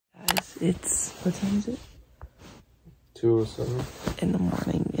It's, what time is it? 2:07 in the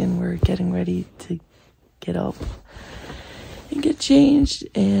morning, and we're getting ready to get up and get changed,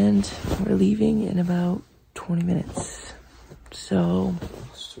 and we're leaving in about 20 minutes. So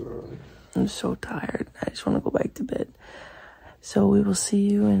it's too early. I'm so tired. I just want to go back to bed. So we will see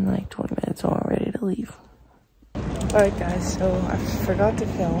you in like 20 minutes when we're ready to leave. Alright guys, so I forgot to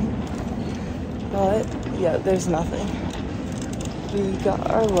film, but yeah, there's nothing. We got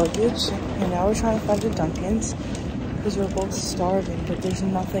our luggage, and now we're trying to find the Dunkin's because we're both starving, but there's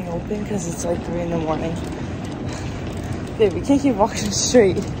nothing open because it's like 3 in the morning. Babe, we can't keep walking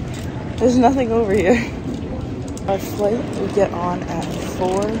straight. There's nothing over here. Our flight we get on at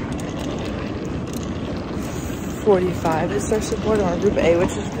 4:45. It's our support on Group A,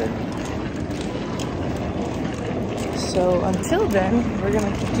 which is good. So until then, we're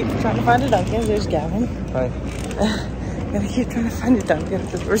gonna keep trying to find a Dunkin'. There's Gavin. Hi. Gonna keep trying to find a Dunkin'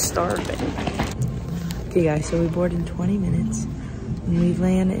 because we're starving. Okay guys, so we board in 20 minutes and we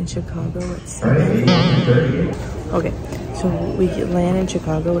land in Chicago at 7. Okay, so we land in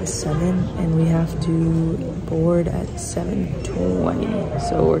Chicago at 7 and we have to board at 7:20.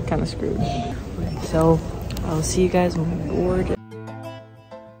 So we're kind of screwed. Okay, so I'll see you guys when we board.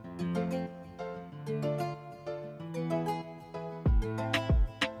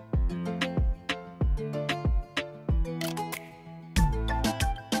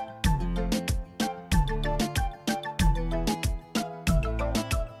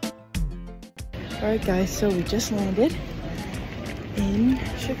 Alright guys, so we just landed in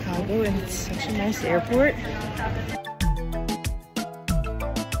Chicago and it's such a nice airport.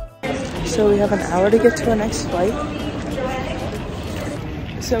 So we have an hour to get to our next flight.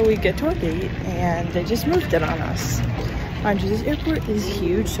 So we get to our gate and they just moved it on us. Mind you, this airport is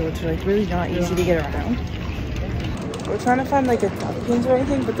huge, so it's like really not easy to get around. We're trying to find like a Dunkin's or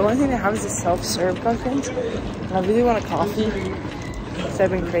anything, but the only thing they have is a self-serve Dunkin's. And I really want a coffee because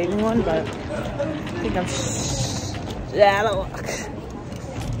I've been craving one, but I think I'm out of luck.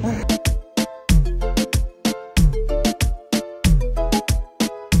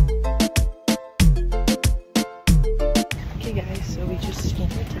 Okay guys, so we just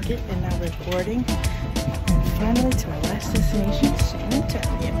scanned the ticket and now we're boarding. And finally to our last destination, San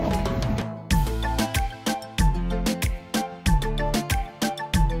Antonio.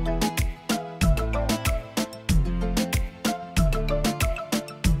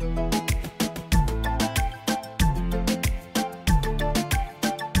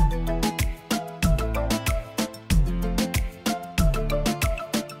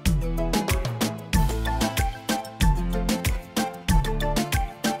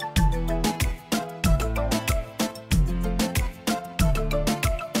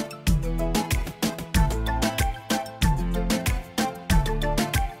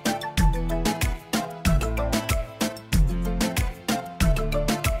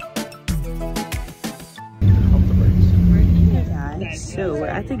 So we're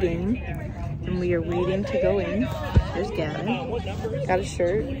at the game and we are waiting to go in. There's Gavin. Got a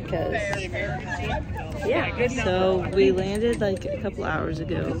shirt because, yeah. So we landed like a couple hours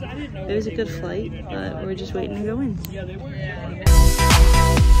ago. It was a good flight, but we're just waiting to go in.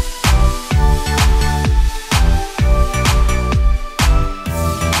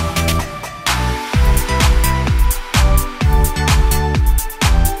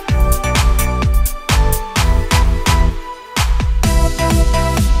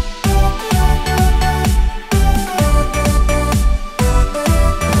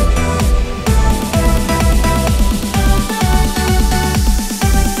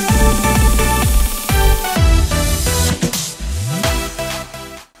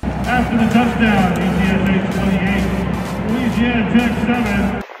 After the touchdown, UTSA 28, Louisiana Tech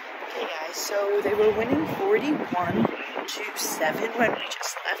 7. Hey guys, so they were winning 41-7 when we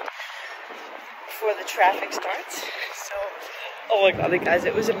just left before the traffic starts. So, oh my god, guys,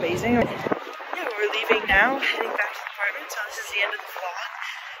 it was amazing. Yeah, we're leaving now, heading back to the apartment. So this is the end of the vlog,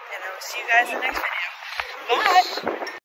 and I will see you guys in the next video. Bye!